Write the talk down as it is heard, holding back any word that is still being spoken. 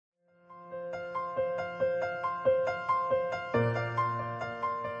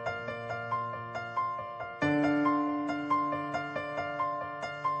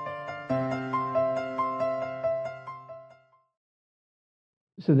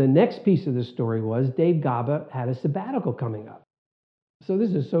So the next piece of the story was Dave Gaba had a sabbatical coming up. So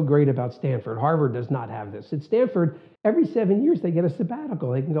this is so great about Stanford. Harvard does not have this. At Stanford, every 7 years they get a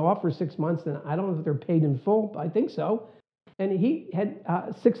sabbatical. They can go off for 6 months, and I don't know if they're paid in full, but I think so. And he had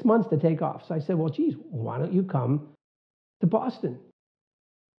 6 months to take off. So I said, well, geez, why don't you come to Boston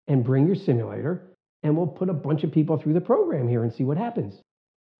and bring your simulator, and we'll put a bunch of people through the program here and see what happens.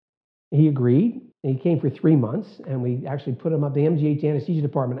 He agreed. And he came for 3 months, and we actually put him up. The MGH anesthesia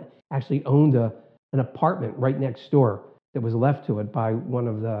department actually owned an apartment right next door that was left to it by one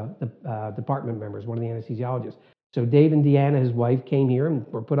of the department members, one of the anesthesiologists. So Dave and Deanna, his wife, came here and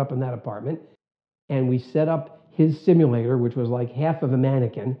were put up in that apartment, and we set up his simulator, which was like half of a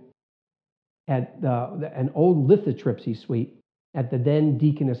mannequin, at an old lithotripsy suite at the then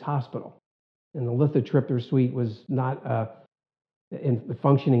Deaconess Hospital. And the lithotripsy suite was not in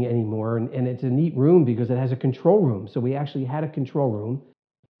functioning anymore, and it's a neat room because it has a control room. So we actually had a control room,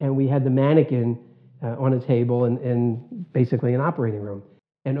 and we had the mannequin on a table and basically an operating room.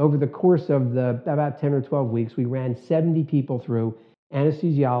 And over the course of about 10 or 12 weeks, we ran 70 people through,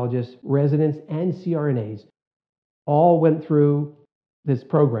 anesthesiologists, residents, and CRNAs. All went through this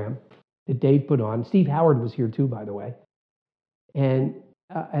program that Dave put on. Steve Howard was here too, by the way.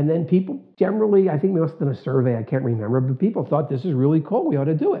 And then people generally, I think we must have done a survey, I can't remember, but people thought this is really cool, we ought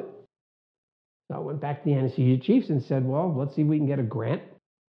to do it. So I went back to the anesthesia chiefs and said, well, let's see if we can get a grant.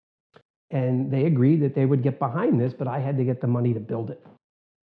 And they agreed that they would get behind this, but I had to get the money to build it.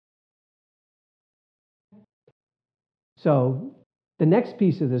 So the next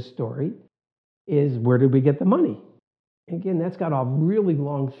piece of this story is, where did we get the money? Again, that's got a really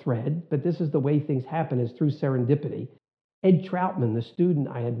long thread, but this is the way things happen, is through serendipity. Ed Troutman, the student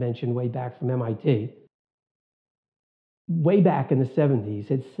I had mentioned way back from MIT, way back in the 70s,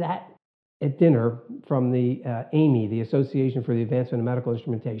 had sat at dinner from the AMI, the Association for the Advancement of Medical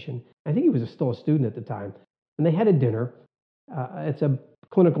Instrumentation. I think he was still a student at the time. And they had a dinner. It's a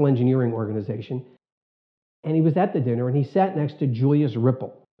clinical engineering organization. And he was at the dinner, and he sat next to Julius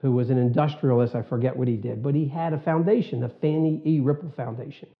Ripple, who was an industrialist. I forget what he did, but he had a foundation, the Fannie E. Ripple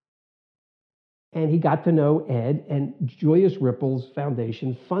Foundation. And he got to know Ed, and Julius Ripple's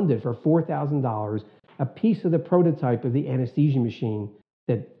foundation funded for $4,000 a piece of the prototype of the anesthesia machine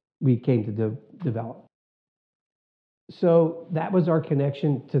that we came to develop. So that was our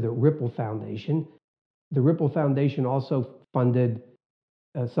connection to the Ripple Foundation. The Ripple Foundation also funded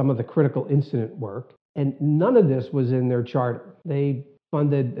some of the critical incident work, and none of this was in their charter. They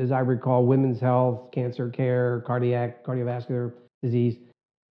funded, as I recall, women's health, cancer care, cardiovascular disease,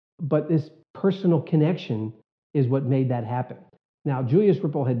 but this personal connection is what made that happen. Now, Julius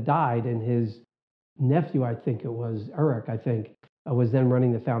Ripple had died, and his nephew, I think it was Eric, was then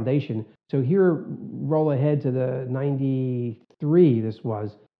running the foundation. So here, roll ahead to the 93, this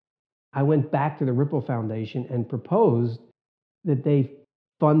was, I went back to the Ripple Foundation and proposed that they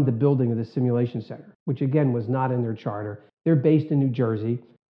fund the building of the simulation center, which again was not in their charter. They're based in New Jersey.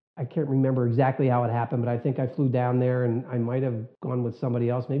 I can't remember exactly how it happened, but I think I flew down there, and I might have gone with somebody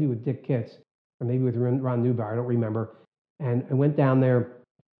else, maybe with Dick Kitts, or maybe with Ron Newbar, I don't remember. And I went down there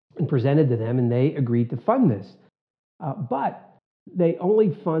and presented to them, and they agreed to fund this. But they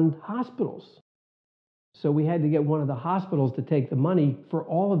only fund hospitals. So we had to get one of the hospitals to take the money for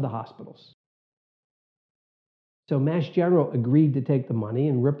all of the hospitals. So Mass General agreed to take the money,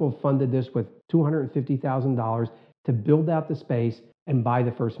 and Ripple funded this with $250,000 to build out the space and buy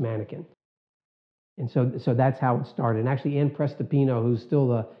the first mannequin. And so that's how it started. And actually, Ann Prestipino, who's still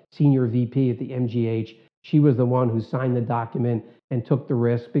the senior VP at the MGH, she was the one who signed the document and took the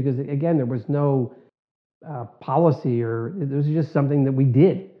risk, because again, there was no policy, or it was just something that we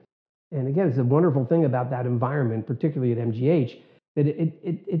did. And again, it's a wonderful thing about that environment, particularly at MGH, that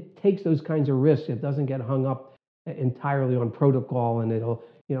it takes those kinds of risks. It doesn't get hung up entirely on protocol, and it'll,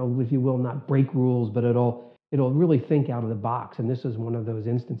 if you will, not break rules, but it'll really think out of the box. And this is one of those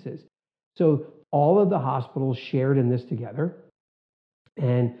instances. So all of the hospitals shared in this together,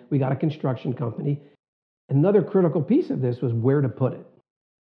 and we got a construction company. Another critical piece of this was where to put it.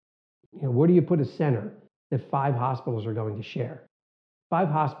 Where do you put a center that 5 hospitals are going to share? 5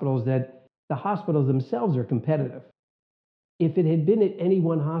 hospitals that the hospitals themselves are competitive. If it had been at any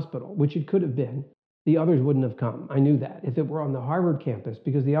one hospital, which it could have been, the others wouldn't have come. I knew that. If it were on the Harvard campus,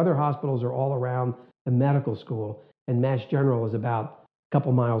 because the other hospitals are all around the medical school, and Mass General is about a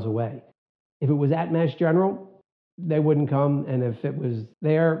couple miles away. If it was at Mass General, they wouldn't come, and if it was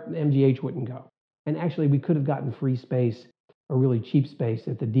there, MGH wouldn't go. And actually, we could have gotten free space, or really cheap space,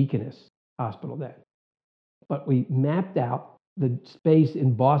 at the Deaconess Hospital then. But we mapped out the space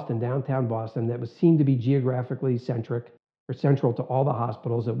in Boston, downtown Boston, that seemed to be geographically centric, or central to all the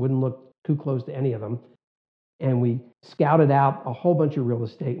hospitals. It wouldn't look too close to any of them. And we scouted out a whole bunch of real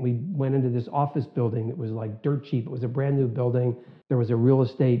estate. We went into this office building that was like dirt cheap. It was a brand new building. There was a real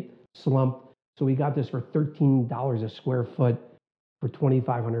estate slump. So we got this for $13 a square foot for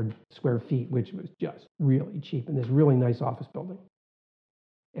 2,500 square feet, which was just really cheap in this really nice office building.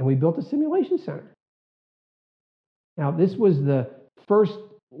 And we built a simulation center. Now, this was the first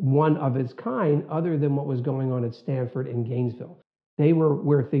one of its kind other than what was going on at Stanford and Gainesville. They were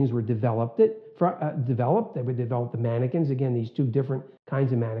where things were developed. They would develop the mannequins, again, these two different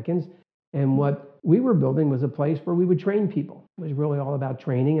kinds of mannequins. And what we were building was a place where we would train people. It was really all about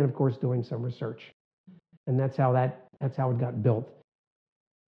training and, of course, doing some research. And that's how it got built.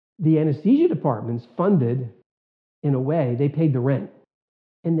 The anesthesia departments funded, in a way, they paid the rent.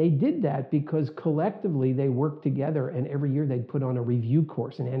 And they did that because collectively they worked together, and every year they'd put on a review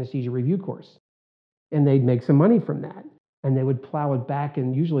course, an anesthesia review course. And they'd make some money from that. And they would plow it back,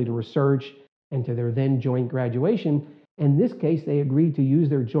 and usually to research and to their then joint graduation. In this case, they agreed to use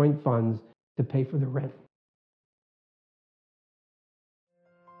their joint funds to pay for the rent.